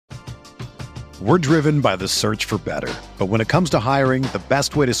We're driven by the search for better. But when it comes to hiring, the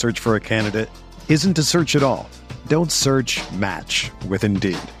best way to search for a candidate isn't to search at all. Don't search, match with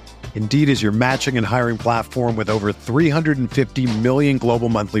Indeed. Indeed is your matching and hiring platform with over 350 million global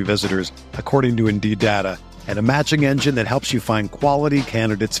monthly visitors, according to Indeed data, and a matching engine that helps you find quality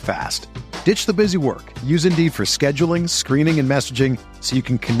candidates fast. Ditch the busy work. Use Indeed for scheduling, screening, and messaging so you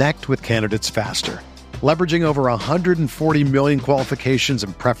can connect with candidates faster. Leveraging over 140 million qualifications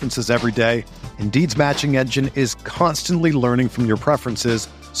and preferences every day, Indeed's matching engine is constantly learning from your preferences,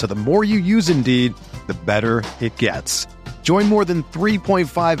 so the more you use Indeed, the better it gets. Join more than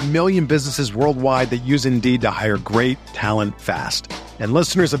 3.5 million businesses worldwide that use Indeed to hire great talent fast. And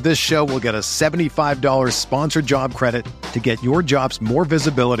listeners of this show will get a $75 sponsored job credit to get your jobs more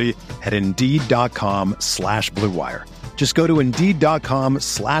visibility at Indeed.com/Blue Wire. Just go to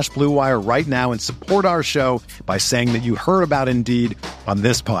Indeed.com/Blue Wire right now and support our show by saying that you heard about Indeed on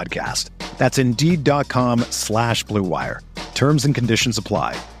this podcast. That's Indeed.com/Blue Wire. Terms and conditions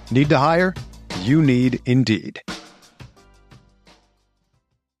apply. Need to hire? You need Indeed.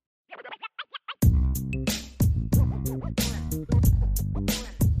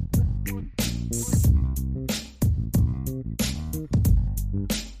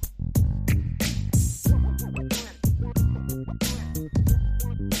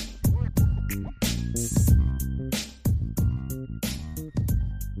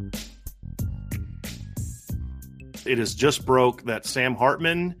 It is just broke that Sam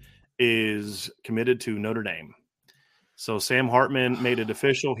Hartman is committed to Notre Dame. So Sam Hartman made it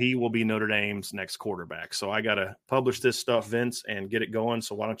official. He will be Notre Dame's next quarterback. So I got to publish this stuff, Vince, and get it going.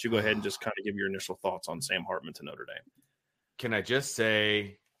 So why don't you go ahead and just kind of give your initial thoughts on Sam Hartman to Notre Dame? Can I just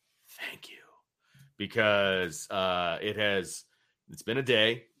say thank you? Because it's been a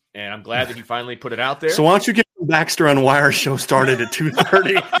day, and I'm glad that you finally put it out there. So why don't you get Baxter on Wire show started at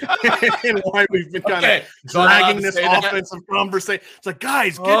 2:30 and why we've been kind of dragging this offensive conversation. It's like,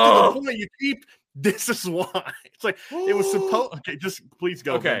 guys, get to the point. You keep this is why. It's like it was supposed. Okay, just please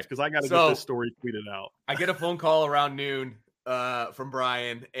go, because I got to get this story tweeted out. I get a phone call around noon from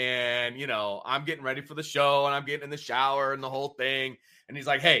Brian, and I'm getting ready for the show, and I'm getting in the shower and the whole thing, and he's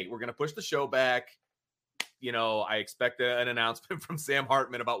like, "Hey, we're gonna push the show back. I expect an announcement from Sam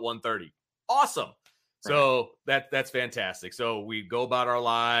Hartman about 1:30. Awesome." So that's fantastic. So we go about our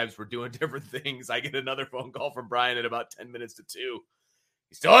lives. We're doing different things. I get another phone call from Brian at about 10 minutes to 2.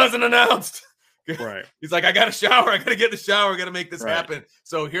 He still hasn't announced. Right. He's like, I got to shower. I got to get in the shower. I got to make this happen.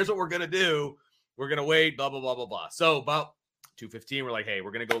 So here's what we're going to do. We're going to wait, blah, blah, blah, blah, blah. So about 2:15, we're like, hey,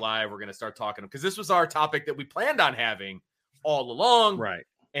 we're going to go live. We're going to start talking. Because this was our topic that we planned on having all along. Right.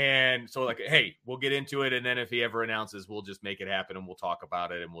 And so hey, we'll get into it. And then if he ever announces, we'll just make it happen and we'll talk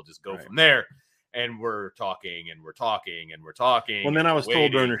about it and we'll just go from there. And we're talking and we're talking and we're talking. Well, then I was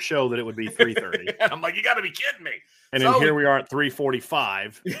told during the show that it would be 3:30. And I'm like, you got to be kidding me. And then here we are at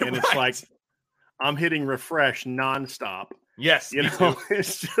 3:45. And it's like, I'm hitting refresh nonstop. Yes.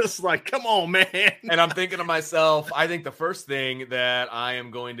 It's just like, come on, man. And I'm thinking to myself, I think the first thing that I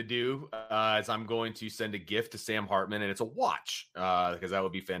am going to do is I'm going to send a gift to Sam Hartman, and it's a watch because that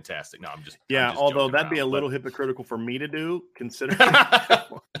would be fantastic. No, I'm just although that'd be a little hypocritical for me to do, considering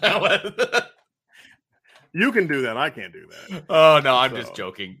you can do that. I can't do that. Oh, no, I'm just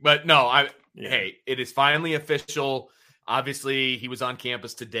joking. But no, hey, it is finally official. Obviously, he was on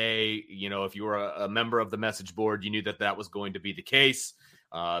campus today. If you were a member of the message board, you knew that was going to be the case.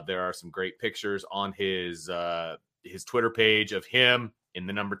 There are some great pictures on his Twitter page of him in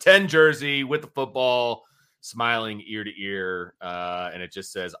the number 10 jersey with the football, smiling ear to ear, and it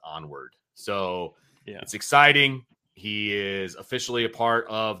just says onward. So it's exciting. He is officially a part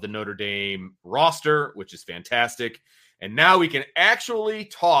of the Notre Dame roster, which is fantastic. And now we can actually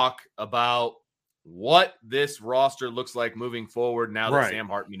talk about what this roster looks like moving forward now that Sam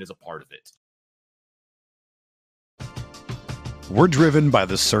Hartman is a part of it. We're driven by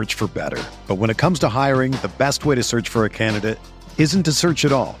the search for better. But when it comes to hiring, the best way to search for a candidate isn't to search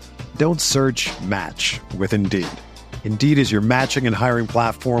at all. Don't search, match with Indeed. Indeed is your matching and hiring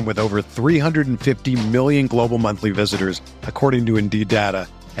platform with over 350 million global monthly visitors, according to Indeed data,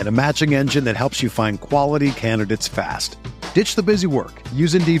 and a matching engine that helps you find quality candidates fast. Ditch the busy work.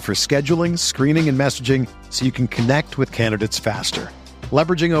 Use Indeed for scheduling, screening, and messaging so you can connect with candidates faster.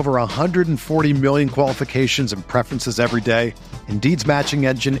 Leveraging over 140 million qualifications and preferences every day, Indeed's matching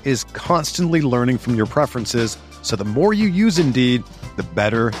engine is constantly learning from your preferences, so the more you use Indeed, the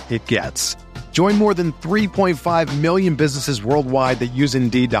better it gets. Join more than 3.5 million businesses worldwide that use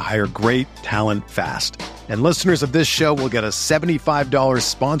Indeed to hire great talent fast. And listeners of this show will get a $75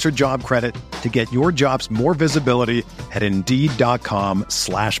 sponsored job credit to get your jobs more visibility at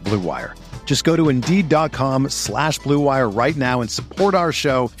Indeed.com/Blue Wire. Just go to Indeed.com/Blue Wire right now and support our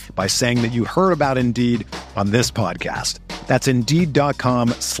show by saying that you heard about Indeed on this podcast. That's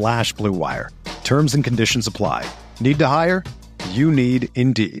Indeed.com/Blue Wire. Terms and conditions apply. Need to hire? You need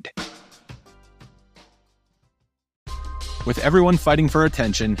Indeed. With everyone fighting for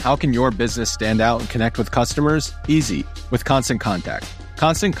attention, how can your business stand out and connect with customers? Easy, with Constant Contact.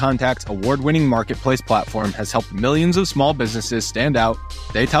 Constant Contact's award-winning marketplace platform has helped millions of small businesses stand out,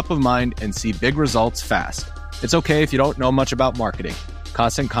 stay top of mind, and see big results fast. It's okay if you don't know much about marketing.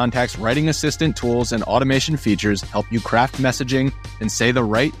 Constant Contact's writing assistant tools and automation features help you craft messaging and say the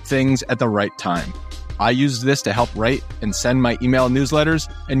right things at the right time. I use this to help write and send my email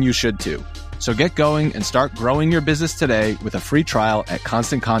newsletters, and you should too. So get going and start growing your business today with a free trial at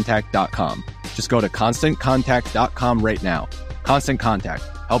ConstantContact.com. Just go to ConstantContact.com right now. Constant Contact,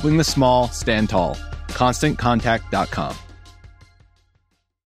 helping the small stand tall. ConstantContact.com.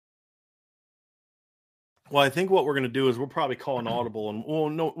 Well, I think what we're going to do is we'll probably call an audible, and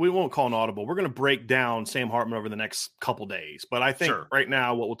no, we won't call an audible. We're going to break down Sam Hartman over the next couple days. But I think right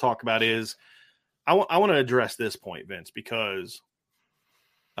now what we'll talk about is I want to address this point, Vince, because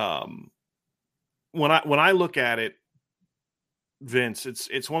when I look at it, Vince,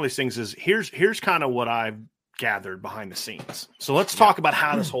 it's one of these things is here's kind of what I've gathered behind the scenes. So let's talk about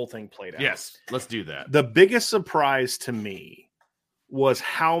how this whole thing played out. Yes, let's do that. The biggest surprise to me was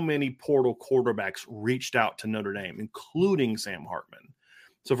how many portal quarterbacks reached out to Notre Dame, including Sam Hartman.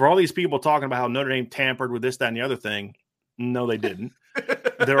 So for all these people talking about how Notre Dame tampered with this, that, and the other thing, no, they didn't.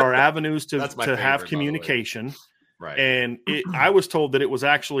 There are avenues to have communication. Right. And I was told that it was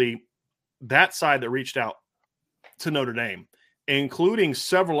actually that side that reached out to Notre Dame, including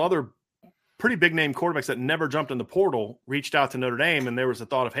several other pretty big name quarterbacks that never jumped in the portal, reached out to Notre Dame. And there was a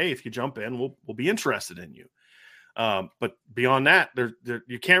thought of, hey, if you jump in, we'll be interested in you. But beyond that, there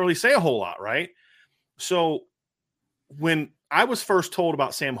you can't really say a whole lot, right? So when I was first told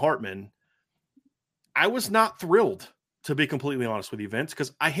about Sam Hartman, I was not thrilled, to be completely honest with you, Vince,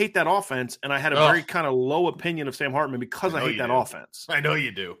 because I hate that offense, and I had a very kind of low opinion of Sam Hartman because I hate that offense. I know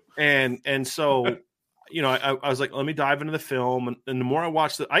you do. And so, you know, I was like, let me dive into the film, and the more I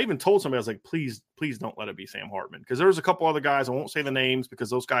watched it, I even told somebody, I was like, please don't let it be Sam Hartman, because there was a couple other guys, I won't say the names because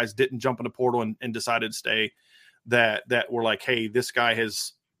those guys didn't jump in the portal and decided to stay, that were like, hey, this guy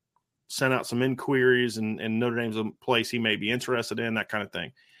has sent out some inquiries and Notre Dame's a place he may be interested in, that kind of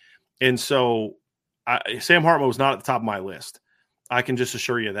thing. And so Sam Hartman was not at the top of my list. I can just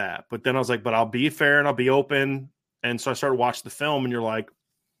assure you that. But then I was like, but I'll be fair and I'll be open. And so I started watching the film, and you're like,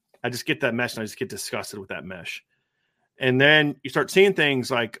 I just get that mesh and I just get disgusted with that mesh. And then you start seeing things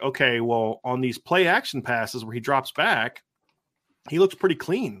like, okay, well, on these play action passes where he drops back, he looks pretty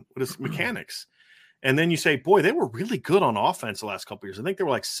clean with his mechanics. And then you say, boy, they were really good on offense the last couple of years. I think they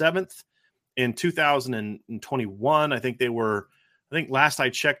were like 7th in 2021. I think last I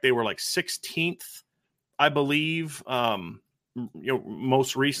checked, they were like 16th, I believe.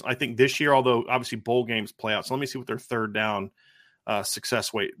 Most recent, I think this year, although obviously bowl games play out. So let me see what their third down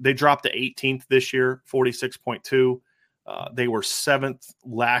success rate. They dropped to 18th this year, 46.2. They were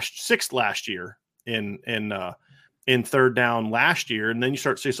 6th last year in third down last year. And then you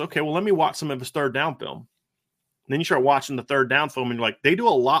start to say, okay, well, let me watch some of his third down film. And then you start watching the third down film, and you're like, they do a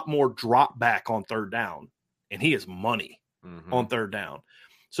lot more drop back on third down, and he is money on third down.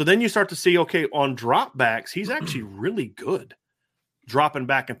 So then you start to see, okay, on drop backs, he's actually really good dropping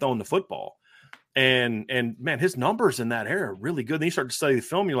back and throwing the football. And man, his numbers in that area are really good. Then you start to study the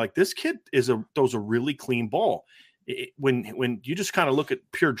film, you're like, this kid throws a really clean ball. When you just kind of look at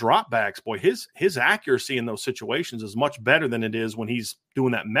pure drop backs, boy, his accuracy in those situations is much better than it is when he's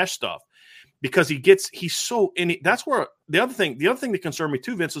doing that mesh stuff, because that's where the other thing that concerned me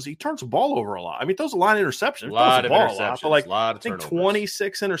too, Vince, is he turns the ball over a lot. I mean, throws a lot of interceptions. A lot of interceptions. I think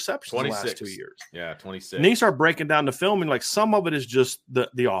 26 interceptions in the last 2 years. Yeah, 26. And then you start breaking down the film, and like some of it is just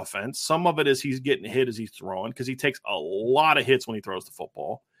the offense. Some of it is he's getting hit as he's throwing, because he takes a lot of hits when he throws the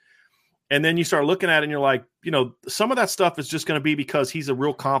football. And then you start looking at it and you're like, some of that stuff is just going to be because he's a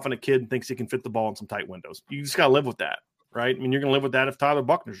real confident kid and thinks he can fit the ball in some tight windows. You just got to live with that, right? I mean, you're going to live with that if Tyler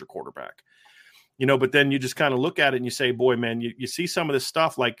Buckner's your quarterback. But then you just kind of look at it and you say, boy, man, you see some of this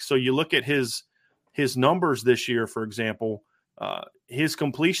stuff. Like, so you look at his numbers this year, for example, his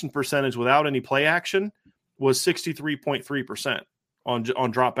completion percentage without any play action was 63.3% on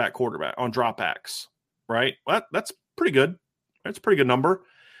dropbacks, right? Well, that's pretty good. That's a pretty good number.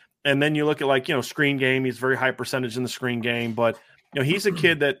 And then you look at screen game, he's very high percentage in the screen game, but he's a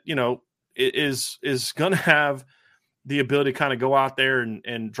kid that, is going to have the ability to kind of go out there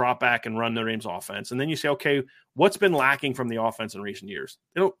and drop back and run Notre Dame's offense. And then you say, okay, what's been lacking from the offense in recent years?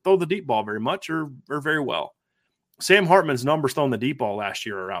 They don't throw the deep ball very much or very well. Sam Hartman's numbers throwing the deep ball last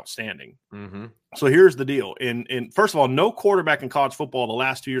year are outstanding. Mm-hmm. So here's the deal. In first of all, no quarterback in college football the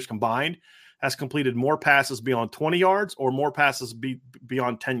last 2 years combined has completed more passes beyond 20 yards or more passes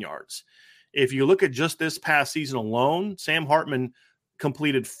beyond 10 yards. If you look at just this past season alone, Sam Hartman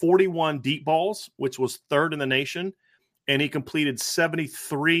completed 41 deep balls, which was third in the nation, and he completed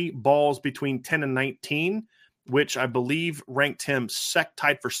 73 balls between 10 and 19, which I believe ranked him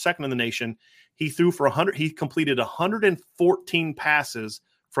tied for second in the nation. He threw for 100. He completed 114 passes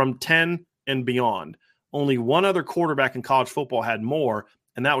from 10 and beyond. Only one other quarterback in college football had more,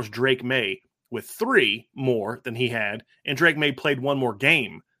 and that was Drake May with 3 more than he had. And Drake May played one more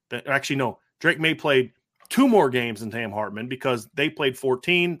game. Drake May played 2 more games than Sam Hartman because they played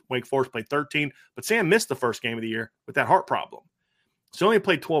 14. Wake Forest played 13. But Sam missed the first game of the year with that heart problem. So he only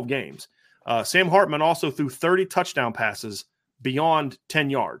played 12 games. Sam Hartman also threw 30 touchdown passes beyond 10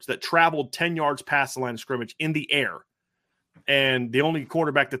 yards that traveled 10 yards past the line of scrimmage in the air. And the only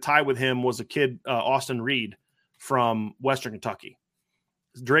quarterback to tie with him was a kid, Austin Reed from Western Kentucky.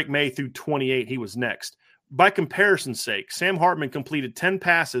 Drake May threw 28. He was next. By comparison's sake, Sam Hartman completed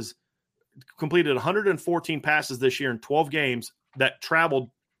 114 passes this year in 12 games that traveled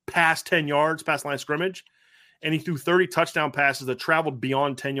past 10 yards past line of scrimmage, and he threw 30 touchdown passes that traveled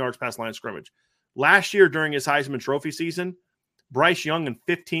beyond 10 yards past line of scrimmage. Last year during his Heisman Trophy season, Bryce Young in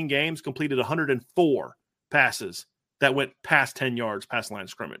 15 games completed 104 passes that went past 10 yards past line of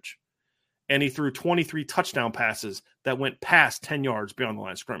scrimmage. And he threw 23 touchdown passes that went past 10 yards beyond the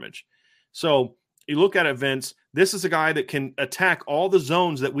line of scrimmage. So you look at it, Vince, this is a guy that can attack all the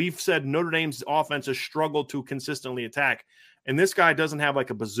zones that we've said Notre Dame's offense has struggled to consistently attack. And this guy doesn't have like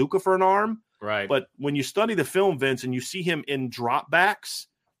a bazooka for an arm. Right. But when you study the film, Vince, and you see him in dropbacks,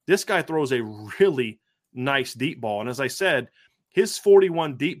 this guy throws a really nice deep ball. And as I said, his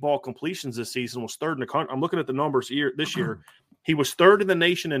 41 deep ball completions this season was third in the country. I'm looking at the numbers this year. He was third in the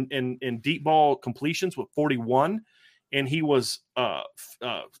nation in deep ball completions with 41, and he was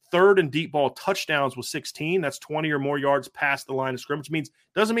third in deep ball touchdowns with 16. That's 20 or more yards past the line of scrimmage.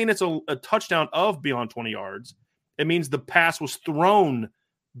 Doesn't mean it's a touchdown of beyond 20 yards. It means the pass was thrown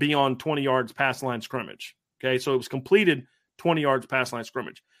beyond 20 yards past the line of scrimmage. Okay, so it was completed 20 yards past the line of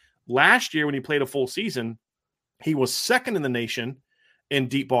scrimmage. Last year when he played a full season, he was second in the nation in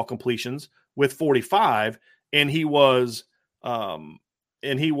deep ball completions with 45, and he was first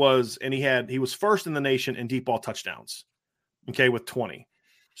in the nation in deep ball touchdowns, okay, with 20.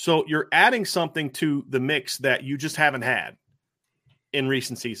 So you're adding something to the mix that you just haven't had in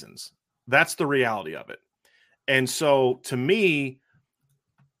recent seasons. That's the reality of it. And so to me,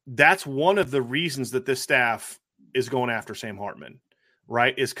 that's one of the reasons that this staff is going after Sam Hartman,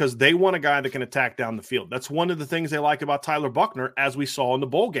 right, is because they want a guy that can attack down the field. That's one of the things they like about Tyler Buchner, as we saw in the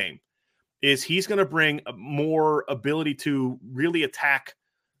bowl game, is he's going to bring more ability to really attack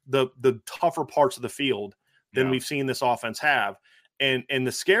the tougher parts of the field than we've seen this offense have. And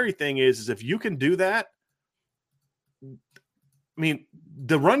the scary thing is if you can do that, I mean,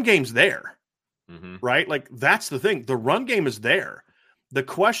 the run game's there, right? Like, that's the thing. The run game is there. The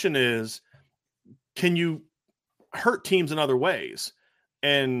question is, can you hurt teams in other ways?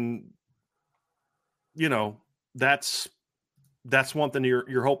 And, you know, that's one thing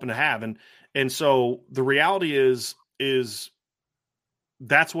you're hoping to have. And so the reality is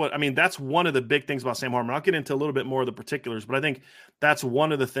that's one of the big things about Sam Hartman. I'll get into a little bit more of the particulars, but I think that's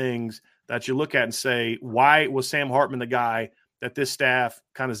one of the things that you look at and say, why was Sam Hartman the guy that this staff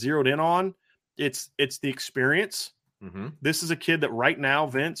kind of zeroed in on? It's the experience. This is a kid that right now,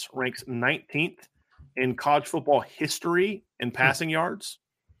 Vince, ranks 19th in college football history in passing yards,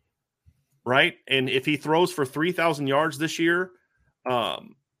 right? And if he throws for 3,000 yards this year for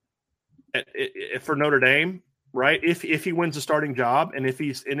Notre Dame, right, if he wins a starting job, and if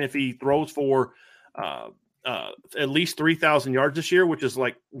he throws for at least 3,000 yards this year, which is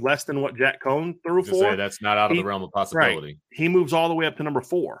like less than what Jack Cohn threw for, that's not out of the realm of possibility. Right, he moves all the way up to number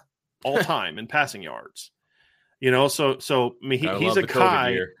 4 all time in passing yards. You know, so I mean, he's a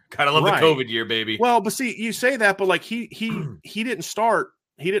guy. Gotta love the COVID year, baby. Well, but see, you say that, but like he didn't start.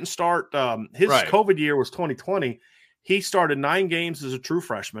 He didn't start. His COVID year was 2020. He started 9 games as a true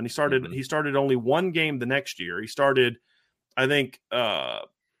freshman. He started only 1 game the next year. He started, I think,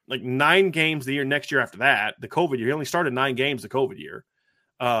 like 9 games the year next year after that. The COVID year, he only started 9 games the COVID year,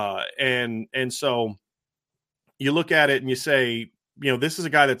 and so you look at it and you say, you know, this is a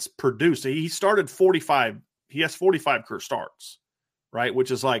guy that's produced. He started 45. He has 45 career starts, right?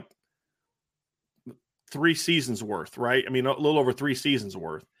 Which is like 3 seasons worth, right? I mean, a little over 3 seasons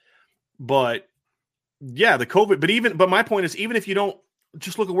worth. But yeah, the COVID, but my point is, even if you don't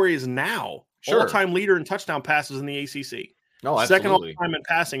just look at where he is now, Sure. all-time leader in touchdown passes in the ACC. No, absolutely. Second all-time in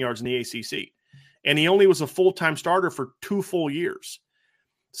passing yards in the ACC. And he only was a full-time starter for 2 full years.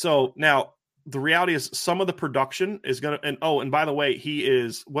 So now the reality is some of the production is going to, and by the way, he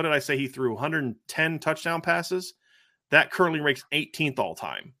is, what did I say? He threw 110 touchdown passes. That currently ranks 18th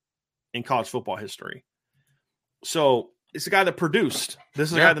all-time in college football history. So it's a guy that produced.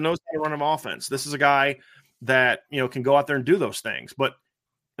 This is a guy that knows how to run an offense. This is a guy that, can go out there and do those things. But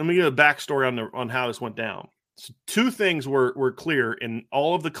let me give a backstory on how this went down. So 2 things were clear in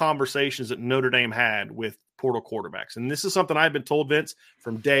all of the conversations that Notre Dame had with portal quarterbacks. And this is something I've been told, Vince,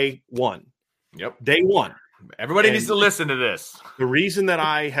 from day one. Yep. Day one. Everybody needs to listen to this. The reason that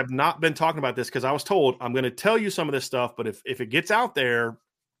I have not been talking about this, because I was told I'm going to tell you some of this stuff, but if it gets out there,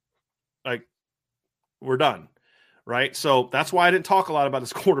 like, we're done. Right? So that's why I didn't talk a lot about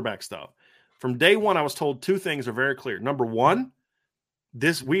this quarterback stuff. From day one, I was told 2 things are very clear. Number one,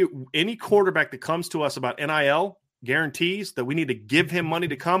 any quarterback that comes to us about NIL guarantees that we need to give him money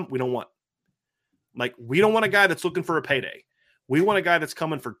to come, we don't want. Like, we don't want a guy that's looking for a payday. We want a guy that's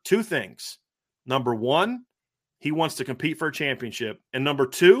coming for 2 things. Number one, he wants to compete for a championship. And number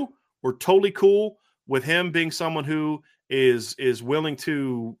 2, we're totally cool with him being someone who is willing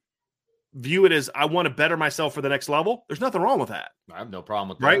to view it as, I want to better myself for the next level. There's nothing wrong with that. I have no problem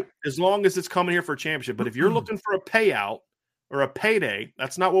with that. Right? As long as it's coming here for a championship. But if you're looking for a payout or a payday,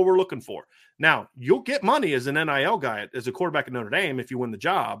 that's not what we're looking for. Now, you'll get money as an NIL guy, as a quarterback at Notre Dame if you win the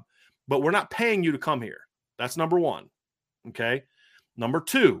job, but we're not paying you to come here. That's number one. Okay? Number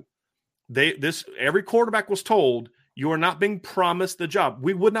 2, every quarterback was told, you are not being promised the job.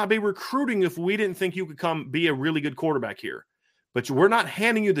 We would not be recruiting if we didn't think you could come be a really good quarterback here. But we're not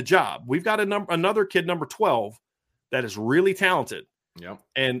handing you the job. We've got another kid, number 12, that is really talented. Yep.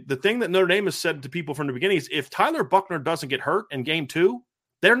 And the thing that Notre Dame has said to people from the beginning is, if Tyler Buchner doesn't get hurt in game 2,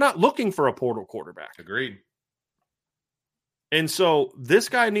 they're not looking for a portal quarterback. Agreed. And so this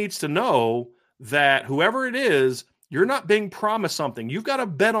guy needs to know that whoever it is, you're not being promised something. You've got to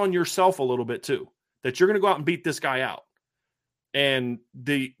bet on yourself a little bit too, that you're going to go out and beat this guy out. And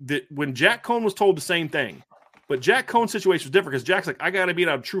when Jack Cohn was told the same thing, but Jack Cohn's situation was different because Jack's like, I got to beat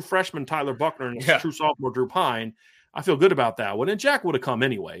out a true freshman Tyler Buchner and a true sophomore Drew Pine. I feel good about that one. And Jack would have come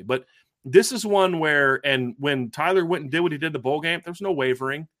anyway. But this is one where, and when Tyler went and did what he did in the bowl game, there was no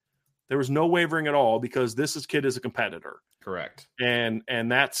wavering. There was no wavering at all because this kid is a competitor. Correct. And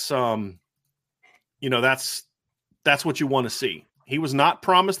that's that's what you want to see. He was not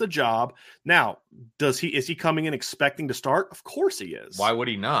promised the job. Now, is he coming in expecting to start? Of course he is. Why would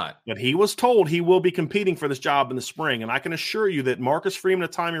he not? But he was told he will be competing for this job in the spring. And I can assure you that Marcus Freeman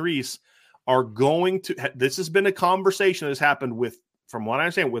and Tommy Rees are going to – this has been a conversation that has happened with, from what I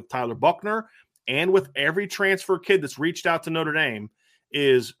understand, with Tyler Buchner and with every transfer kid that's reached out to Notre Dame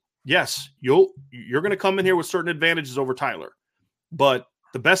is, yes, you're going to come in here with certain advantages over Tyler. But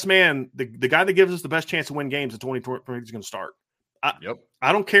the best man, the guy that gives us the best chance to win games in 2020 is going to start.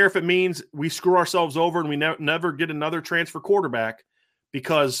 I don't care if it means we screw ourselves over and we never get another transfer quarterback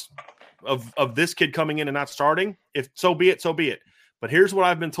because of this kid coming in and not starting. If so be it, so be it. But here's what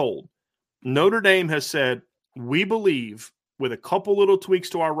I've been told. Notre Dame has said, we believe with a couple little tweaks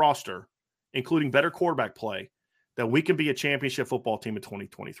to our roster, including better quarterback play, that we can be a championship football team in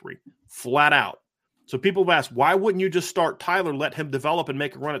 2023. Flat out. So people have asked, why wouldn't you just start Tyler, let him develop and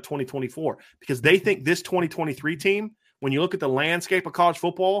make a run at 2024? Because they think this 2023 team, when you look at the landscape of college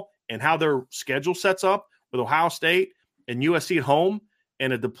football and how their schedule sets up with Ohio State and USC at home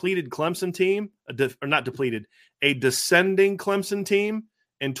and a depleted Clemson team, a descending Clemson team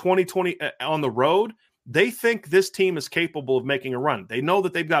in 2020 on the road, they think this team is capable of making a run. They know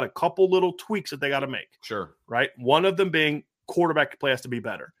that they've got a couple little tweaks that they got to make. Sure. Right? One of them being quarterback play has to be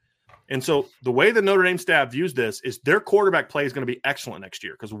better. And so the way the Notre Dame staff views this is their quarterback play is going to be excellent next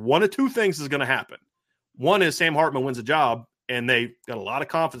year because one of 2 things is going to happen. One is Sam Hartman wins a job, and they got a lot of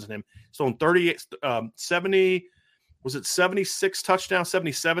confidence in him. So in 76 touchdowns,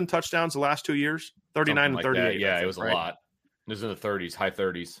 77 touchdowns the last 2 years? 39 and 38. Yeah, it was a lot. It was in the 30s, high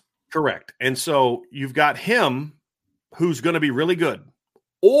 30s. Correct. And so you've got him who's going to be really good.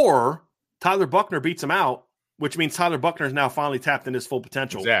 Or Tyler Buchner beats him out, which means Tyler Buchner is now finally tapped in his full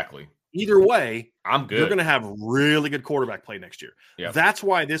potential. Exactly. Either way, I'm good. You're going to have really good quarterback play next year. Yep. That's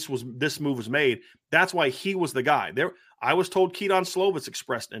why this move was made. That's why he was the guy. I was told Keaton Slovis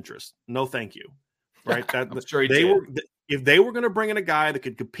expressed interest. No, thank you. Right? I'm sure if they were going to bring in a guy that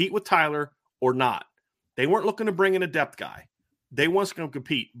could compete with Tyler or not, they weren't looking to bring in a depth guy. they want us to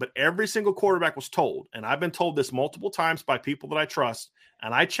compete. But every single quarterback was told, and I've been told this multiple times by people that I trust,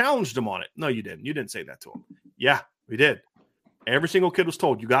 and I challenged them on it. No, you didn't. You didn't say that to them. Yeah, we did. Every single kid was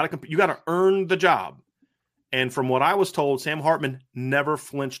told, you got to compete. You got to earn the job. And from what I was told, Sam Hartman never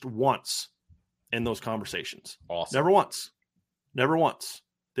flinched once in those conversations. Awesome. Never once. Never once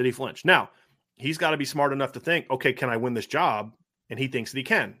did he flinch. Now, he's got to be smart enough to think, okay, can I win this job? And he thinks that he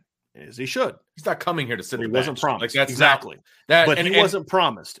can, as he should. He's not coming here to sit. He the wasn't bench. promised. Like, that's exactly. But he wasn't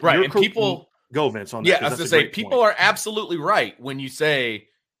promised. Right. And people go, Vince, on that. Yeah, I was going to say, people are absolutely right when you say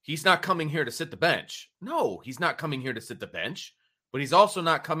he's not coming here to sit the bench. No, he's not coming here to sit the bench, but he's also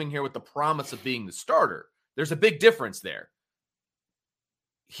not coming here with the promise of being the starter. There's a big difference there.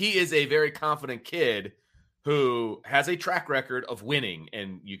 He is a very confident kid who has a track record of winning.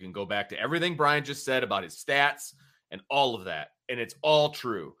 And you can go back to everything Brian just said about his stats and all of that. And it's all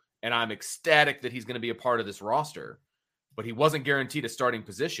true. And I'm ecstatic that he's going to be a part of this roster. But he wasn't guaranteed a starting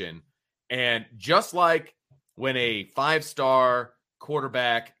position. And just like when a 5-star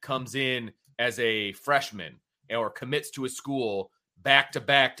quarterback comes in as a freshman or commits to a school back to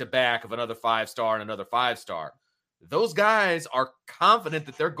back of another 5-star and another 5-star, those guys are confident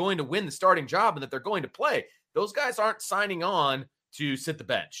that they're going to win the starting job and that they're going to play. Those guys aren't signing on to sit the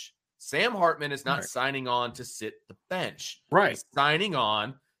bench. Sam Hartman is not signing on to sit the bench. Right. He's signing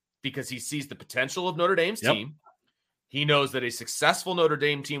on because he sees the potential of Notre Dame's team. He knows that a successful Notre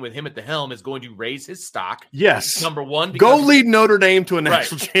Dame team with him at the helm is going to raise his stock. Yes. Number one. Go lead Notre Dame to a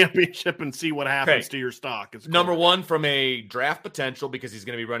national championship and see what happens to your stock. Number one, from a draft potential, because he's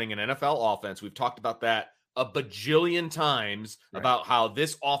going to be running an NFL offense. We've talked about that a bajillion times about how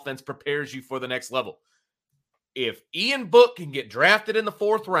this offense prepares you for the next level. If Ian Book can get drafted in the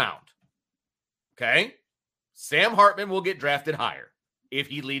 4th round, okay, Sam Hartman will get drafted higher if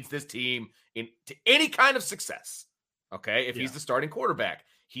he leads this team into any kind of success. Okay, if he's the starting quarterback,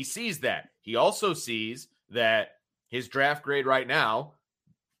 he sees that. He also sees that his draft grade right now,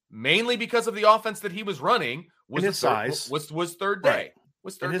 mainly because of the offense that he was running, was his size. Was third day.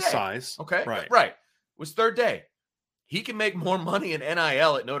 Was third day. His size. Okay, right. Was third day. He can make more money in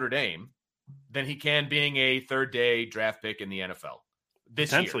NIL at Notre Dame than he can being a third day draft pick in the NFL.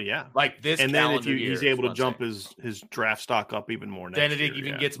 Potentially, year. yeah. Like this, and then if he's able to jump his draft stock up even more next year. Then it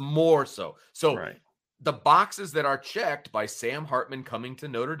even gets more so. So the boxes that are checked by Sam Hartman coming to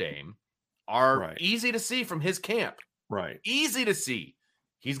Notre Dame are easy to see from his camp. Right. Easy to see.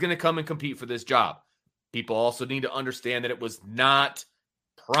 He's going to come and compete for this job. People also need to understand that it was not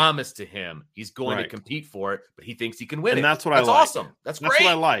promised to him. He's going to compete for it, but he thinks he can win it. And that's what I like. That's awesome. That's great. That's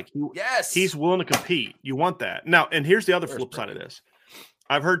what I like. Yes. He's willing to compete. You want that. Now, and here's the other flip side of this.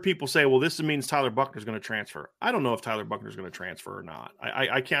 I've heard people say, well, this means Tyler Buchner's going to transfer. I don't know if Tyler Buchner's going to transfer or not.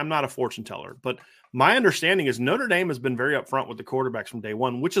 I can't, I'm not a fortune teller, but my understanding is Notre Dame has been very upfront with the quarterbacks from day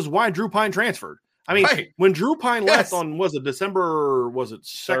one, which is why Drew Pine transferred. I mean, when Drew Pine left on, December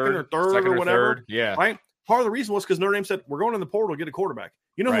 2nd or 3rd or whatever? Third. Yeah. Right. Part of the reason was because Notre Dame said, we're going in the portal to get a quarterback.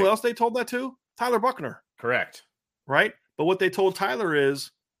 You know who else they told that to? Tyler Buchner. Correct. Right. But what they told Tyler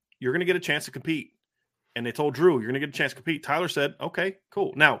is, you're going to get a chance to compete. And they told Drew, you're going to get a chance to compete. Tyler said, okay,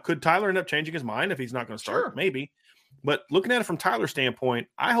 cool. Now, could Tyler end up changing his mind if he's not going to start? Sure. Maybe. But looking at it from Tyler's standpoint,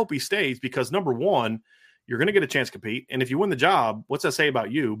 I hope he stays because, number one, you're going to get a chance to compete. And if you win the job, what's that say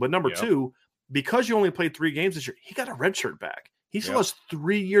about you? But number two, because you only played 3 games this year, he got a red shirt back. He still has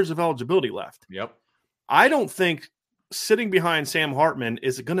 3 years of eligibility left. Yep. I don't think sitting behind Sam Hartman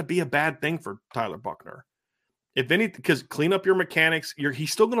is going to be a bad thing for Tyler Buchner. If anything, because clean up your mechanics,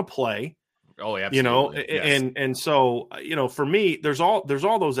 he's still going to play. Oh, yeah, you know, and so, you know, for me, there's all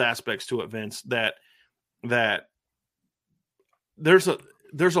those aspects to it, Vince, that there's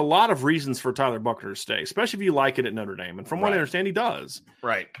a lot of reasons for Tyler Buchner to stay, especially if you like it at Notre Dame. And from what I understand, he does.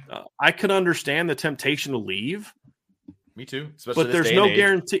 Right. I could understand the temptation to leave. Me too. But there's no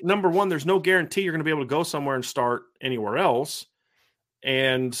guarantee. Number one, there's no guarantee you're going to be able to go somewhere and start anywhere else.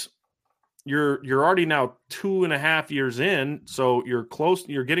 And you're already now 2.5 years in, so you're close.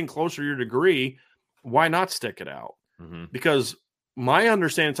 You're getting closer to your degree. Why not stick it out? Mm-hmm. Because my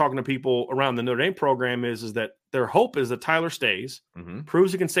understanding, talking to people around the Notre Dame program, is that their hope is that Tyler stays,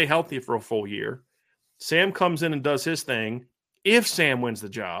 proves he can stay healthy for a full year. Sam comes in and does his thing. If Sam wins the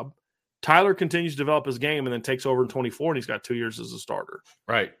job, Tyler continues to develop his game and then takes over in 2024, and he's got 2 years as a starter.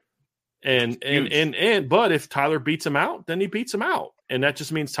 Right. But if Tyler beats him out, then he beats him out. And that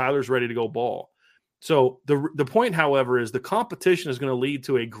just means Tyler's ready to go ball. So the point, however, is the competition is going to lead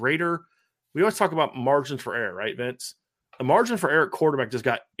to a greater – we always talk about margins for error, right, Vince? The margin for error at quarterback just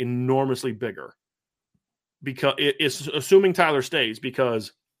got enormously bigger because it's assuming Tyler stays,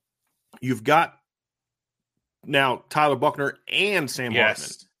 because you've got now Tyler Buchner and Sam Hartman.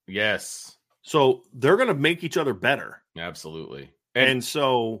 Yes. So they're going to make each other better. Absolutely. And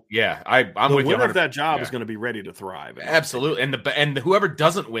so, yeah, I'm the with you. winner of that job is going to be ready to thrive. Absolutely, and whoever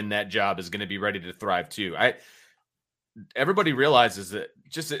doesn't win that job is going to be ready to thrive too. Everybody realizes that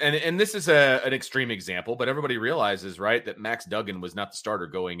and this is an extreme example, but everybody realizes, right, that Max Duggan was not the starter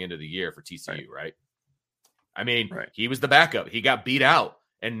going into the year for TCU, right? I mean, he was the backup. He got beat out,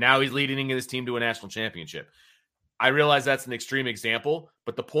 and now he's leading his team to a national championship. I realize that's an extreme example,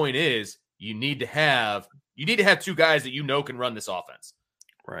 but the point is, you need to have two guys that can run this offense.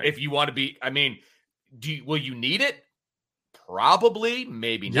 Right. If you want to be, I mean, will you need it? Probably,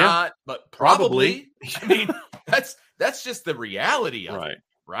 maybe not, but probably. I mean, that's just the reality of it,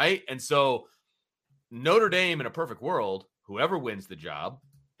 right? And so Notre Dame, in a perfect world, whoever wins the job,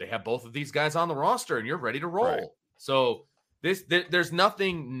 they have both of these guys on the roster, and you're ready to roll. Right. So there's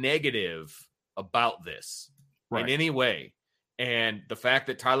nothing negative about this in any way. And the fact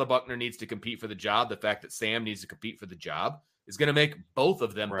that Tyler Buchner needs to compete for the job, the fact that Sam needs to compete for the job is going to make both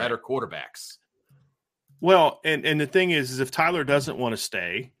of them better quarterbacks. Well, and the thing is if Tyler doesn't want to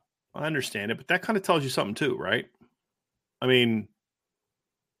stay, I understand it, but that kind of tells you something too, right? I mean,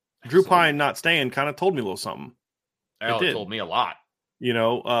 Drew Pine not staying kind of told me a little something. It told me a lot.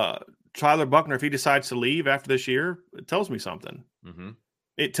 Tyler Buchner, if he decides to leave after this year, it tells me something. Mm-hmm.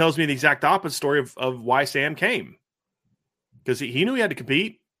 It tells me the exact opposite story of why Sam came. Because he knew he had to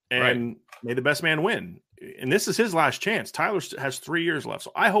compete and made the best man win. And this is his last chance. Tyler has 3 years left.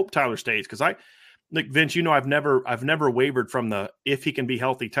 So I hope Tyler stays because Vince, I've never wavered from the if he can be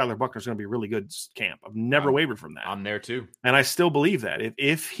healthy, Tyler Buchner's going to be a really good camp. I've never wavered from that. I'm there too. And I still believe that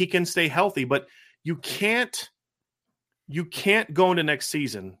if he can stay healthy, but you can't go into next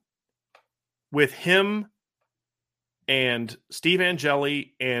season with him and Steve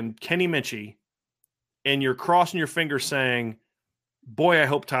Angeli and Kenny Minchey, and you're crossing your fingers saying, boy, I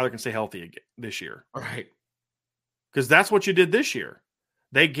hope Tyler can stay healthy again this year. Right. Because that's what you did this year.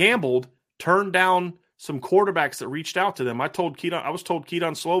 They gambled, turned down some quarterbacks that reached out to them. I was told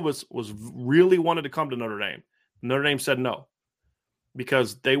Keaton Slovis was really wanted to come to Notre Dame. Notre Dame said no.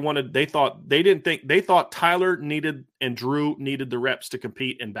 Because they thought Tyler needed and Drew needed the reps to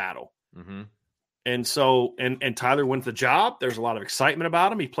compete in battle. Mm-hmm. And so, and Tyler wins the job. There's a lot of excitement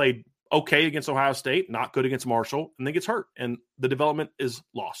about him. He played okay against Ohio State, not good against Marshall, and then gets hurt, and the development is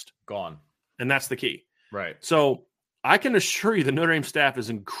lost. Gone. And that's the key. Right. So I can assure you the Notre Dame staff is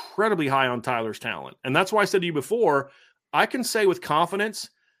incredibly high on Tyler's talent. And that's why I said to you before, I can say with confidence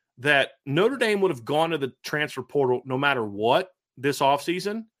that Notre Dame would have gone to the transfer portal no matter what this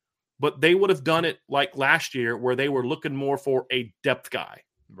offseason, but they would have done it like last year where they were looking more for a depth guy.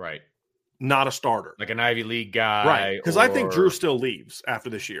 Right. Not a starter. Like an Ivy League guy. Right. Because I think Drew still leaves after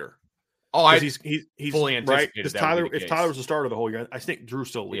this year. Oh, he's fully anticipated right. Because if Tyler was a starter the whole year, I think Drew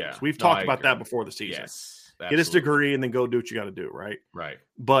still leaves. Yeah. We've talked about that before the season. Yes, get his degree and then go do what you got to do. Right. Right.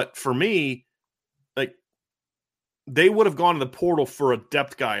 But for me, like they would have gone to the portal for a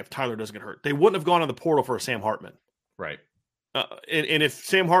depth guy if Tyler doesn't get hurt. They wouldn't have gone to the portal for a Sam Hartman. Right. And if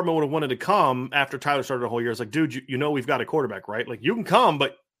Sam Hartman would have wanted to come after Tyler started the whole year, it's like, dude, we've got a quarterback, right? Like you can come,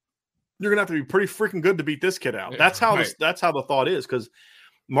 but you're gonna have to be pretty freaking good to beat this kid out. That's how that's how the thought is because.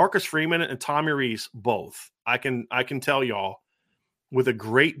 Marcus Freeman and Tommy Rees both. I can tell y'all with a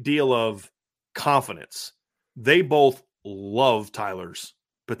great deal of confidence, they both love Tyler's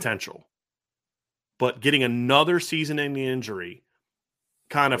potential. But getting another season-ending injury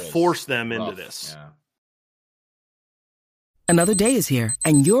kind of forced them into this. Yeah. Another day is here,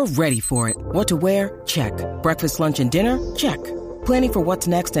 and you're ready for it. What to wear? Check. Breakfast, lunch, and dinner? Check. Planning for what's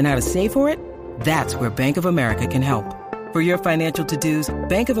next and how to save for it? That's where Bank of America can help. For your financial to-dos,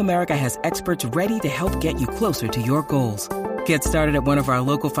 Bank of America has experts ready to help get you closer to your goals. Get started at one of our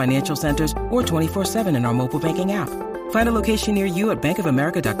local financial centers or 24/7 in our mobile banking app. Find a location near you at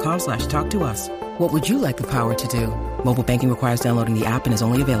bankofamerica.com/talktous. What would you like the power to do? Mobile banking requires downloading the app and is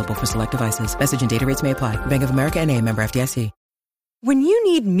only available for select devices. Message and data rates may apply. Bank of America NA, member FDIC. When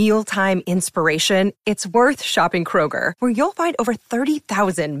you need mealtime inspiration, it's worth shopping Kroger, where you'll find over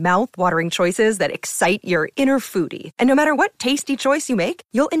 30,000 mouth-watering choices that excite your inner foodie. And no matter what tasty choice you make,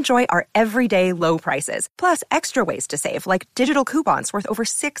 you'll enjoy our everyday low prices, plus extra ways to save, like digital coupons worth over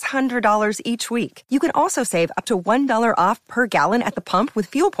 $600 each week. You can also save up to $1 off per gallon at the pump with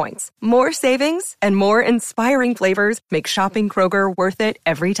fuel points. More savings and more inspiring flavors make shopping Kroger worth it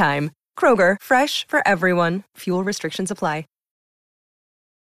every time. Kroger, fresh for everyone. Fuel restrictions apply.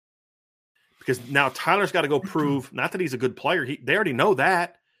 Because now Tyler's got to go prove, not that he's a good player. They already know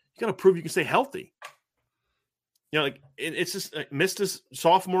that. You got to prove you can stay healthy. You know, like it's just missed his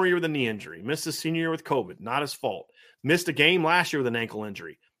sophomore year with a knee injury, missed his senior year with COVID, not his fault. Missed a game last year with an ankle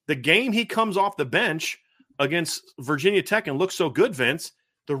injury. The game he comes off the bench against Virginia Tech and looks so good, Vince,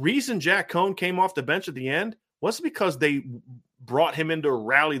 the reason Jack Cohn came off the bench at the end wasn't because they brought him in to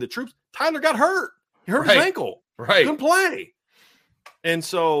rally the troops. Tyler got hurt. He hurt his ankle. Right. He couldn't play. And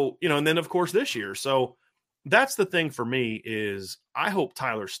so, you know, and then, of course, this year. So that's the thing for me is I hope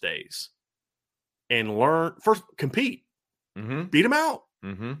Tyler stays and learn. First, compete. Beat him out.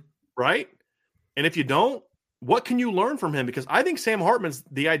 Right? And if you don't, what can you learn from him? Because I think Sam Hartman's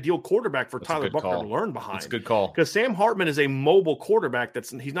the ideal quarterback for Tyler Buchner to learn behind. That's a good call. Because Sam Hartman is a mobile quarterback.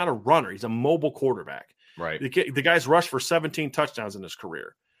 He's not a runner. He's a mobile quarterback. Right. The guy's rushed for 17 touchdowns in his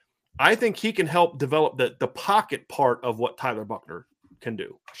career. I think he can help develop the pocket part of what Tyler Buchner can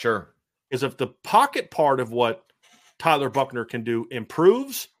do. Sure. Is if the pocket part of what Tyler Buchner can do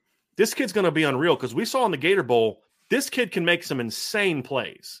improves, this kid's going to be unreal. Because we saw in the Gator Bowl, this kid can make some insane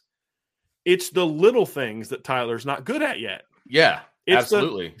plays. It's the little things that Tyler's not good at yet. Yeah, it's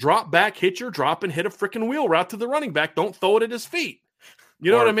absolutely. Drop back, hit your drop, and hit a freaking wheel route to the running back. Don't throw it at his feet. You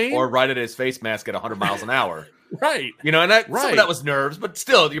know what I mean? Or right at his face mask at 100 miles an hour. Right. You know, and some of that was nerves, but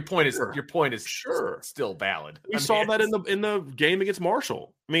still, your point is sure still valid. We saw that in the game against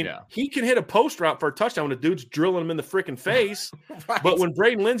Marshall. I mean, he can hit a post route for a touchdown when a dude's drilling him in the freaking face. Right. But when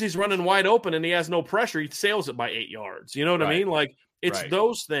Braden Lindsey's running wide open and he has no pressure, he sails it by 8 yards. You know what I mean? Like, it's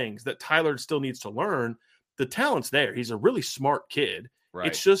those things that Tyler still needs to learn. The talent's there. He's a really smart kid. Right.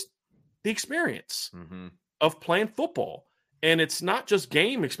 It's just the experience of playing football. And it's not just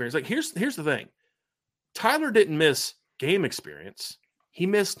game experience. Like, here's the thing. Tyler didn't miss game experience. He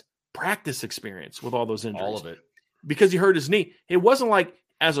missed practice experience with all those injuries. All of it. Because he hurt his knee. It wasn't like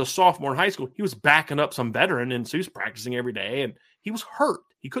as a sophomore in high school, he was backing up some veteran, and so he was practicing every day, and he was hurt.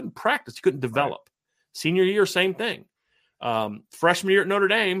 He couldn't practice. He couldn't develop. Right. Senior year, same thing. Freshman year at Notre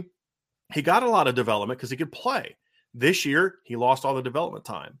Dame, he got a lot of development because he could play. This year, he lost all the development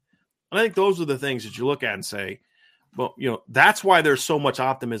time. And I think those are the things that you look at and say, well, you know, that's why there's so much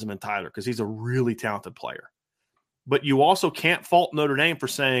optimism in Tyler, because he's a really talented player. But you also can't fault Notre Dame for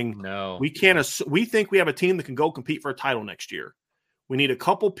saying, no, we think we have a team that can go compete for a title next year. We need a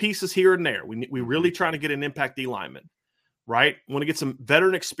couple pieces here and there. We really trying to get an impact D lineman, right? We want to get some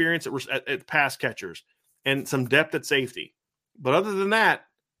veteran experience at pass catchers and some depth at safety. But other than that,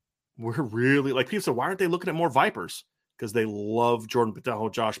 we're really, like, people say, why aren't they looking at more Vipers? Because they love Jordan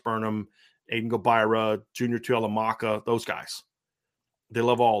Patejo, Josh Burnham, Aiden Gobira, Junior Tuihalamaka, those guys. They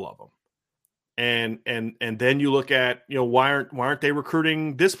love all of them. And then you look at, you know, why aren't they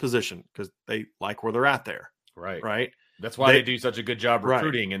recruiting this position? Because they like where they're at there. Right. That's why they do such a good job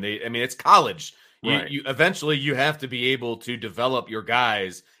recruiting. Right. And it's college. You eventually you have to be able to develop your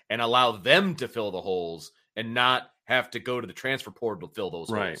guys and allow them to fill the holes and not have to go to the transfer portal to fill those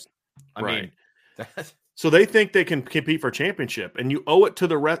holes. I mean, so they think they can compete for a championship, and you owe it to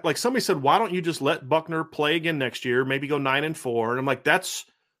the rest. Like somebody said, why don't you just let Buchner play again next year? Maybe go 9-4. And I'm like,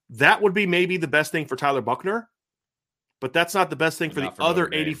 that would be maybe the best thing for Tyler Buchner, but that's not the best thing for the other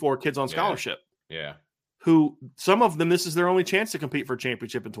 84 kids on scholarship. Yeah. Who some of them, this is their only chance to compete for a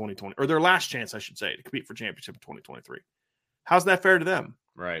championship in 2020, or their last chance, I should say, to compete for a championship in 2023. How's that fair to them?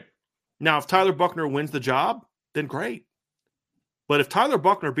 Right. Now, if Tyler Buchner wins the job, then great. But if Tyler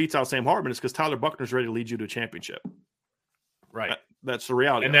Buchner beats out Sam Hartman, it's because Tyler Buchner's ready to lead you to a championship. Right. That's the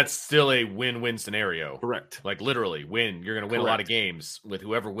reality. And that's still a win-win scenario. Correct. Like literally win. You're going to win a lot of games with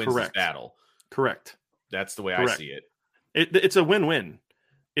whoever wins this battle. Correct. That's the way I see it. It's a win-win.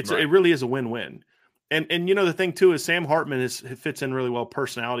 It really is a win-win. And you know, the thing too is Sam Hartman fits in really well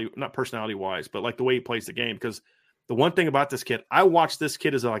not personality-wise, but like the way he plays the game. Because the one thing about this kid, I watched this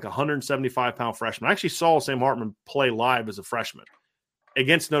kid as like a 175-pound freshman. I actually saw Sam Hartman play live as a freshman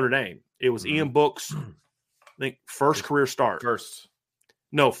against Notre Dame. It was Ian Book's, I think, first career start.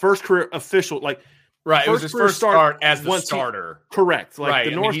 First career official. Like, right, it was his first start as the starter. Correct. Like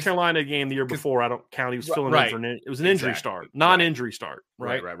the North Carolina game the year before, I don't count. He was filling in for it was an injury start, non-injury start.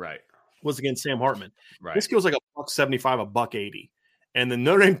 Right. Was against Sam Hartman. Right. This kid was like $175, $180, and the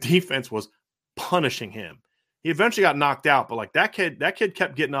Notre Dame defense was punishing him. He eventually got knocked out, but like that kid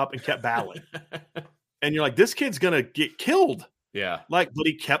kept getting up and kept battling. And you're like, this kid's gonna get killed. Yeah. Like, but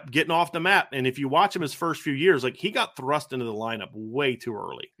he kept getting off the map. And if you watch him his first few years, like he got thrust into the lineup way too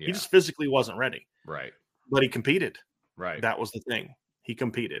early. Yeah. He just physically wasn't ready. Right. But he competed. Right. That was the thing. He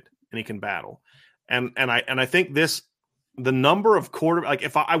competed and he can battle. And I think the number of like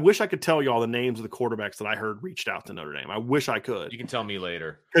if I wish I could tell you all the names of the quarterbacks that I heard reached out to Notre Dame. I wish I could. You can tell me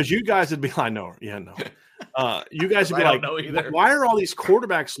later. Because you guys would be, I know. Yeah, no. You guys would be like, why are all these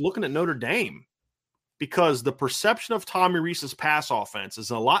quarterbacks looking at Notre Dame? because the perception of Tommy Rees's pass offense is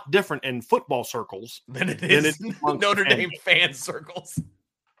a lot different in football circles than it is Notre Dame fan circles.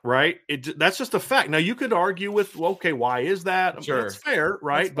 Right? That's just a fact. Now, you could argue with, well, okay, why is that? Sure. That's fair,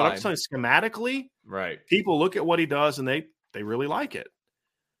 right? That's but fine. I'm saying schematically, right, people look at what he does and they really like it.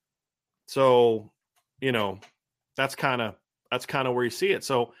 So, that's kind of where you see it.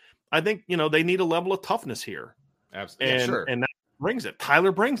 So I think, they need a level of toughness here. Absolutely. And that brings it.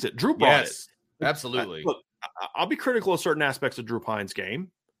 Tyler brings it. Drew brought it. Absolutely. Look, I'll be critical of certain aspects of Drew Pine's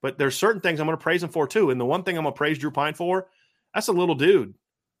game, but there's certain things I'm going to praise him for too. And the one thing I'm going to praise Drew Pine for, that's a little dude.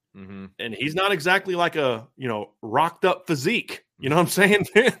 Mm-hmm. And he's not exactly like a, rocked up physique. You know what I'm saying,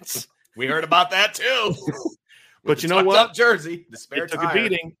 Vince? We heard about that too. But you know what? Up jersey, the spare he took tire. a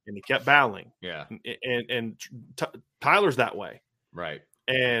beating and he kept battling. Yeah. And Tyler's that way. Right.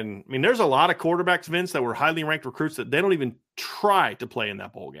 And I mean, there's a lot of quarterbacks, Vince, that were highly ranked recruits that they don't even try to play in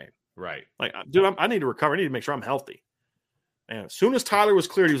that bowl game. Right. Like, dude, I need to recover. I need to make sure I'm healthy. And as soon as Tyler was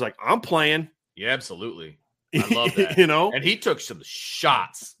cleared, he was like, I'm playing. Yeah, absolutely. I love that. And he took some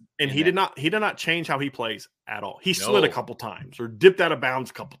shots. And he did not change how he plays at all. He slid a couple times or dipped out of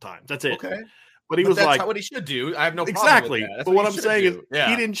bounds a couple times. That's it. Okay. But he was that's like, what he should do. I have no problem exactly. with that. But what I'm saying is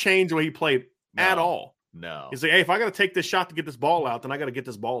he didn't change the way he played at all. No. He's like, hey, if I got to take this shot to get this ball out, then I got to get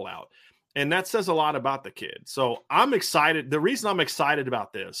this ball out. And that says a lot about the kid. So I'm excited. The reason I'm excited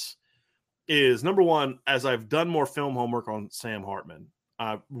about this is, number one, as I've done more film homework on Sam Hartman,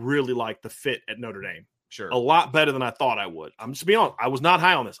 I really like the fit at Notre Dame. Sure. A lot better than I thought I would. I'm just being honest. I was not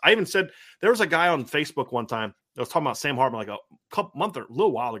high on this. I even said, there was a guy on Facebook one time that was talking about Sam Hartman like a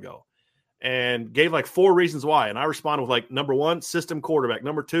little while ago, and gave like 4 reasons why. And I responded with like, number 1, system quarterback.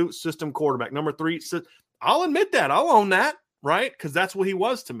 Number 2, system quarterback. Number 3, I'll admit that. I'll own that, right? Because that's what he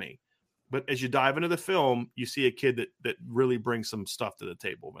was to me. But as you dive into the film, you see a kid that really brings some stuff to the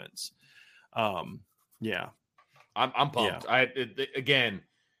table, Vince. Yeah. I'm pumped. Yeah. Again.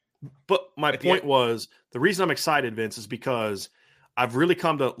 But my point was, the reason I'm excited, Vince, is because I've really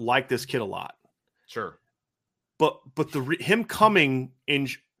come to like this kid a lot. Sure. But him coming in,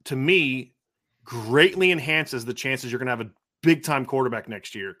 to me, greatly enhances the chances you're going to have a big time quarterback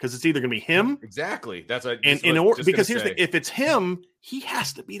next year, because it's either going to be him. Exactly. That's what. Because here's if it's him, he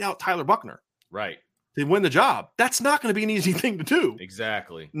has to beat out Tyler Buchner, right, to win the job. That's not going to be an easy thing to do.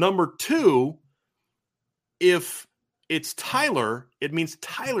 Exactly. Number 2, if it's Tyler, it means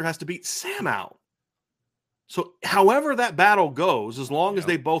Tyler has to beat Sam out. So however that battle goes, as long as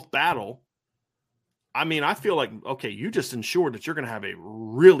they both battle, I mean, I feel like, okay, you just ensured that you're going to have a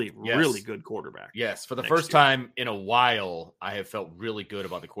really, really good quarterback. Yes. For the first time in a while, I have felt really good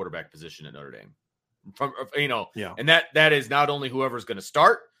about the quarterback position at Notre Dame. And that is not only whoever's going to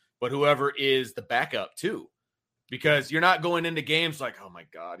start, but whoever is the backup too. Because you're not going into games like, oh my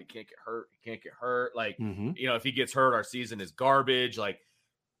God, he can't get hurt. He can't get hurt. Like, if he gets hurt, our season is garbage. Like,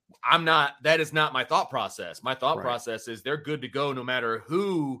 that is not my thought process. My thought process is they're good to go no matter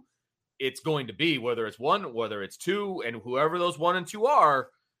who it's going to be, whether it's 1, whether it's 2, and whoever those 1 and 2 are.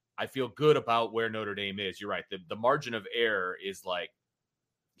 I feel good about where Notre Dame is. You're right. The margin of error is like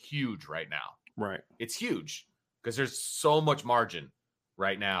huge right now. Right. It's huge because there's so much margin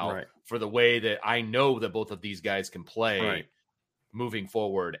right now for the way that I know that both of these guys can play moving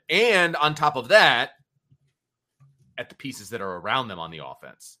forward. And on top of that, at the pieces that are around them on the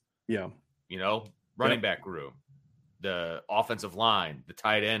offense. Yeah. Running back room, the offensive line, the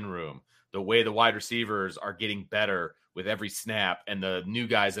tight end room, the way the wide receivers are getting better with every snap, and the new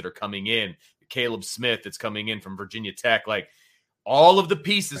guys that are coming in, Caleb Smith that's coming in from Virginia Tech, like all of the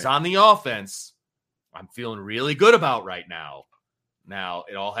pieces on the offense, I'm feeling really good about right now. Now,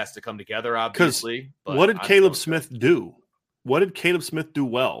 it all has to come together, obviously. But what did Caleb Smith do? What did Caleb Smith do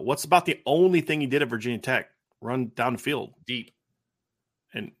well? What's about the only thing he did at Virginia Tech? Run down the field. Deep.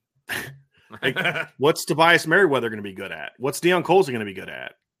 And what's Tobias Merriweather going to be good at? What's Deion Colzie going to be good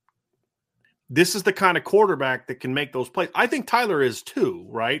at? This is the kind of quarterback that can make those plays. I think Tyler is too,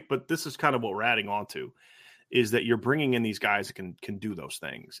 right? But this is kind of what we're adding on to, is that you're bringing in these guys that can do those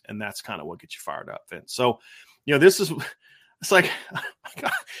things. And that's kind of what gets you fired up, Vince. So, it's like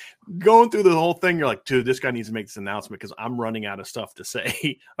going through the whole thing. You're like, dude, this guy needs to make this announcement because I'm running out of stuff to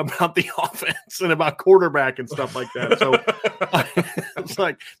say about the offense and about quarterback and stuff like that. So it's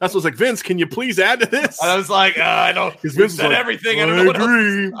like, that's what's like, Vince, can you please add to this? I was like, I don't. Because Vince said like, everything. I don't know.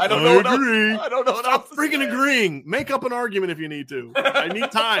 I don't know. I don't know. Stop freaking agreeing. Make up an argument if you need to. I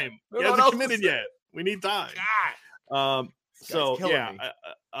need time. He hasn't committed yet. We need time.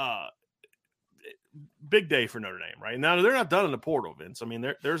 big day for Notre Dame, right? Now they're not done in the portal, Vince. I mean,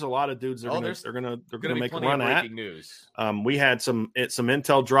 there's a lot of dudes they're gonna make a run at. News. We had some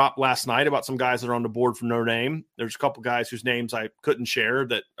intel drop last night about some guys that are on the board for Notre Dame. There's a couple guys whose names I couldn't share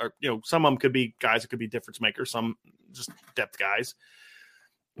that are, some of them could be guys that could be difference makers, some just depth guys.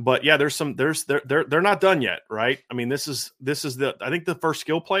 But yeah, they're not done yet, right? I mean, this is I think the first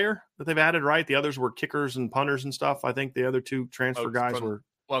skill player that they've added, right? The others were kickers and punters and stuff. I think the other two transfer guys were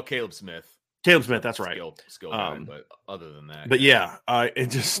Caleb Smith. That's right. Skill guy, but other than that. But yeah, it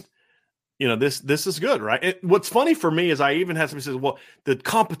just this is good, right? What's funny for me is I even had somebody says, well, the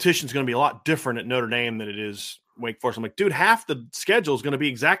competition is going to be a lot different at Notre Dame than it is Wake Forest. I'm like, dude, half the schedule is going to be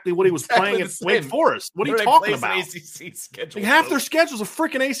exactly what he was playing at Wake Forest. What are you talking about? ACC schedule. Like, half their schedule is a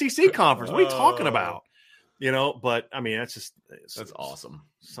freaking ACC conference. What are you talking about? But I mean, that's awesome.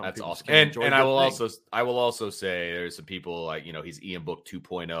 That's awesome. And I will also say there's some people like, he's Ian Book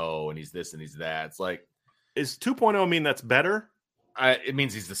 2.0 and he's this and he's that. It's like, is 2.0 mean that's better? It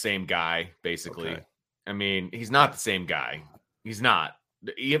means he's the same guy, basically. Okay. I mean, he's not the same guy. He's not.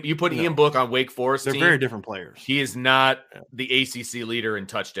 You put Ian Book on Wake Forest. They're very different players. He is not the ACC leader in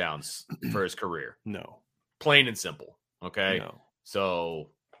touchdowns for his career. No. Plain and simple. Okay. No. So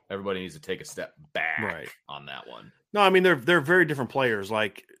everybody needs to take a step back on that one. No, I mean, they're very different players.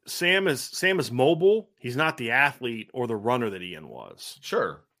 Like Sam is mobile. He's not the athlete or the runner that Ian was.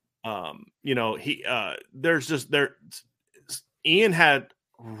 Sure. Ian had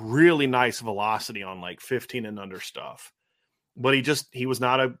really nice velocity on like 15 and under stuff, but he was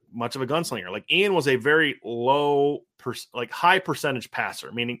not much of a gunslinger. Like Ian was a very high percentage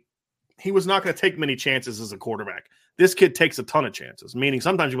passer, meaning he was not going to take many chances as a quarterback. This kid takes a ton of chances, meaning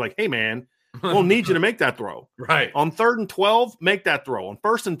sometimes you're like, hey man, we'll need you to make that throw. Right. On 3rd and 12, make that throw. On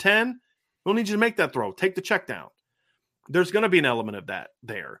 1st and 10, we'll need you to make that throw. Take the check down. There's going to be an element of that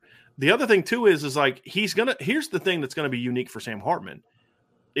there. The other thing too is like here's the thing that's going to be unique for Sam Hartman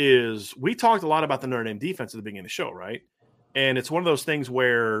is we talked a lot about the Notre Dame defense at the beginning of the show, right? And it's one of those things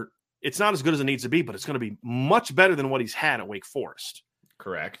where it's not as good as it needs to be, but it's going to be much better than what he's had at Wake Forest.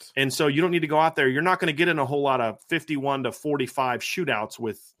 Correct. And so you don't need to go out there. You're not going to get in a whole lot of 51 to 45 shootouts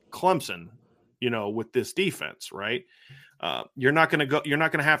with Clemson, with this defense, right? You're not going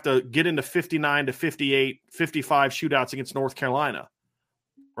to have to get into 59 to 58, 55 shootouts against North Carolina.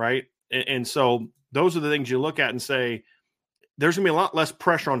 Right. And so those are the things you look at and say, there's going to be a lot less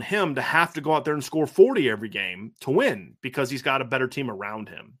pressure on him to have to go out there and score 40 every game to win because he's got a better team around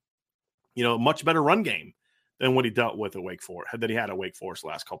him. Much better run game than what he dealt with at Wake Forest, that he had at Wake Forest the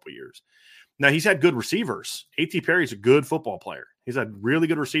last couple of years. Now he's had good receivers. A.T. Perry's a good football player. He's had really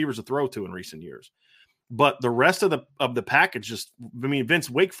good receivers to throw to in recent years. But the rest of the package Vince,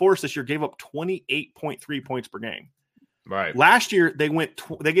 Wake Forest this year gave up 28.3 points per game. Right. Last year, they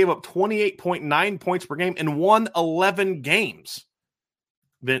gave up 28.9 points per game and won 11 games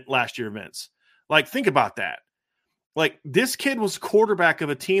last year, Vince. Like, think about that. Like, this kid was quarterback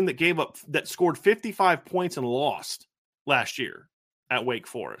of a team that scored 55 points and lost last year at Wake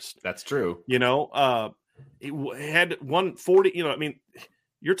Forest. That's true. He had 140, I mean,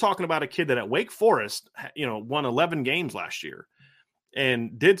 you're talking about a kid that at Wake Forest, won 11 games last year.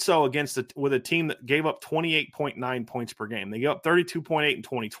 And did so with a team that gave up 28.9 points per game. They gave up 32.8 in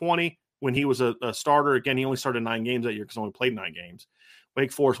 2020 when he was a starter. Again, he only started 9 games that year because he only played 9 games.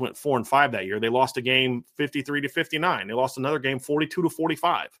 Wake Forest went 4-5 that year. They lost a game 53 to 59. They lost another game 42 to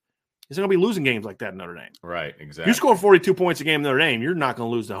 45. He's going to be losing games like that in Notre Dame. Right, exactly. You score 42 points a game in Notre Dame, you're not going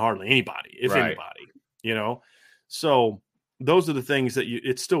to lose to hardly anybody, if anybody. So those are the things that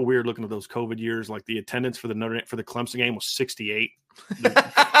it's still weird looking at those COVID years. Like the attendance for the Clemson game was 68.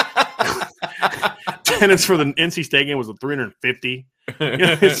 Attendance for the NC State game was 350.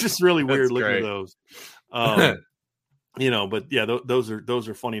 It's just really weird That's looking great. at those. But yeah, those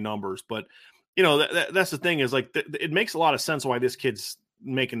are funny numbers. But that's the thing is like it makes a lot of sense why this kid's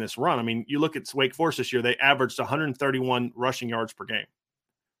making this run. I mean, you look at Wake Forest this year; they averaged 131 rushing yards per game.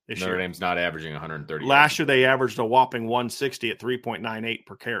 Notre Dame's not averaging 130. Last year, they averaged a whopping 160 at 3.98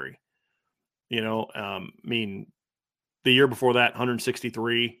 per carry. The year before that,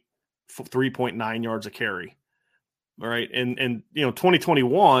 163, 3.9 yards a carry. All right. And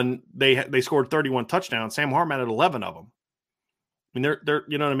 2021, they scored 31 touchdowns. Sam Hartman had 11 of them. I mean, they're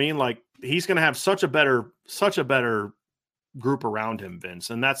you know what I mean? Like he's going to have such a better group around him, Vince.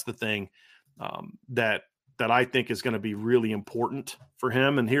 And that's the thing that I think is going to be really important for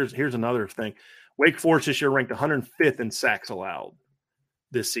him. And here's another thing. Wake Forest this year ranked 105th in sacks allowed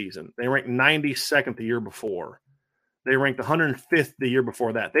this season. They ranked 92nd the year before. They ranked 105th the year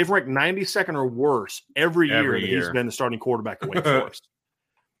before that. They've ranked 92nd or worse every year that he's been the starting quarterback at Wake Forest,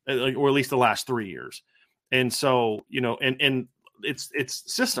 or at least the last 3 years. And so, and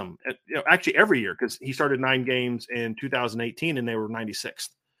it's system, actually every year, because he started 9 games in 2018 and they were 96th.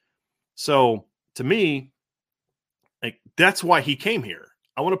 So to me, like, that's why he came here.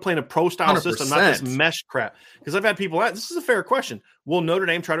 I want to play in a pro style 100%. system, not this mesh crap. Because I've had people ask, this is a fair question. Will Notre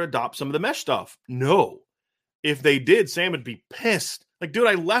Dame try to adopt some of the mesh stuff? No. If they did, Sam would be pissed. Like, dude,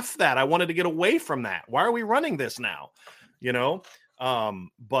 I left that. I wanted to get away from that. Why are we running this now? Those are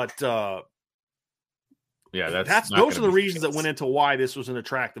the reasons that went into why this was an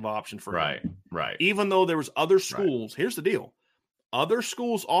attractive option for him. Right. Even though there was other schools, here's the deal. Other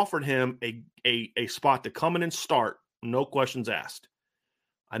schools offered him a spot to come in and start, no questions asked.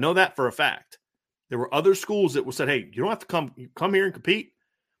 I know that for a fact. There were other schools that said, hey, you don't have to come here and compete.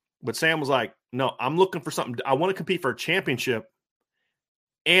 But Sam was like, no, I'm looking for something. I want to compete for a championship,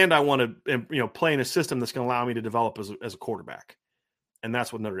 and I want to play in a system that's going to allow me to develop as a quarterback. And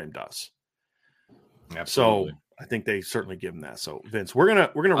that's what Notre Dame does. Absolutely. So I think they certainly give him that. So Vince, we're gonna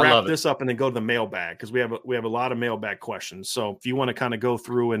wrap this up and then go to the mailbag, because we have a lot of mailbag questions. So if you want to kind of go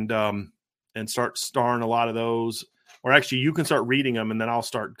through and start starring a lot of those, or actually you can start reading them and then I'll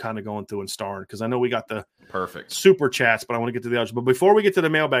start kind of going through and starring, because I know we got the perfect super chats, but I want to get to the others. But before we get to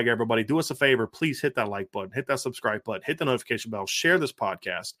the mailbag, everybody, do us a favor. Please hit that like button, hit that subscribe button, hit the notification bell, share this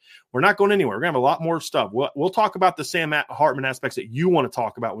podcast. We're not going anywhere. We're going to have a lot more stuff. We'll talk about the Sam Hartman aspects that you want to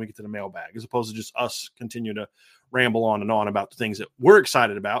talk about when we get to the mailbag, as opposed to just us continue to ramble on and on about the things that we're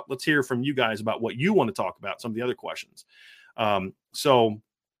excited about. Let's hear from you guys about what you want to talk about, some of the other questions.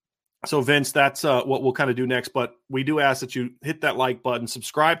 So Vince, that's what we'll kind of do next. But we do ask that you hit that like button,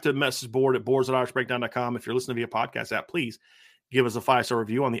 subscribe to the message board at boards.irishbreakdown.com. If you're listening via podcast app, please give us a 5-star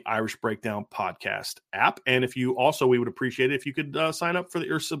review on the Irish Breakdown podcast app. And if you also, we would appreciate it if you could sign up for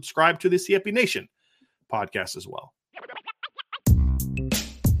or subscribe to the CFB Nation podcast as well.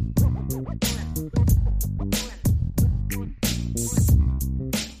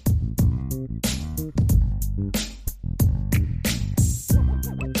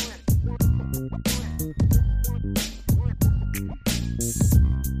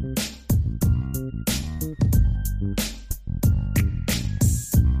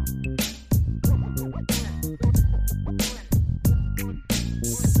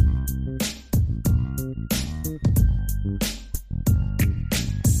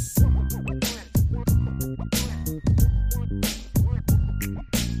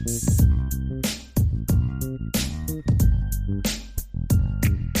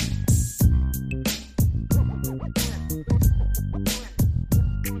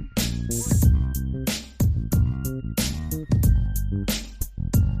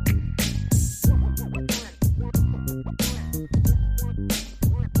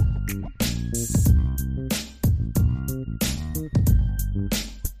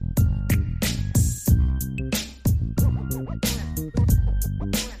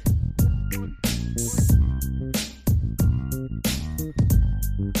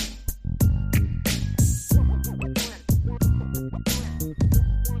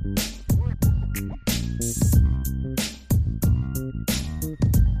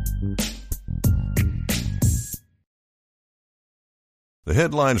 The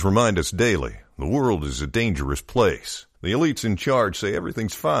headlines remind us daily, the world is a dangerous place. The elites in charge say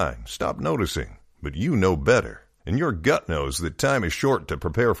everything's fine, stop noticing. But you know better. And your gut knows that time is short to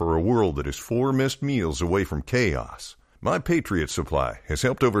prepare for a world that is 4 missed meals away from chaos. My Patriot Supply has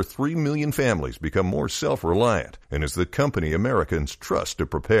helped over 3 million families become more self-reliant and is the company Americans trust to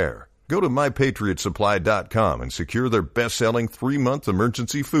prepare. Go to MyPatriotSupply.com and secure their best-selling 3-month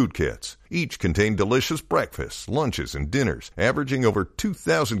emergency food kits. Each contain delicious breakfasts, lunches, and dinners, averaging over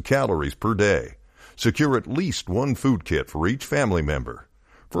 2,000 calories per day. Secure at least 1 food kit for each family member.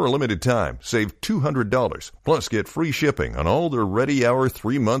 For a limited time, save $200, plus get free shipping on all their Ready Hour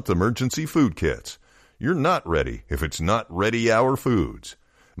 3-month emergency food kits. You're not ready if it's not Ready Hour Foods.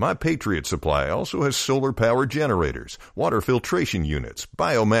 My Patriot Supply also has solar power generators, water filtration units,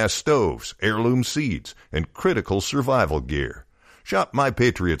 biomass stoves, heirloom seeds, and critical survival gear. Shop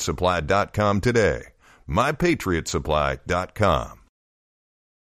MyPatriotSupply.com today. MyPatriotSupply.com.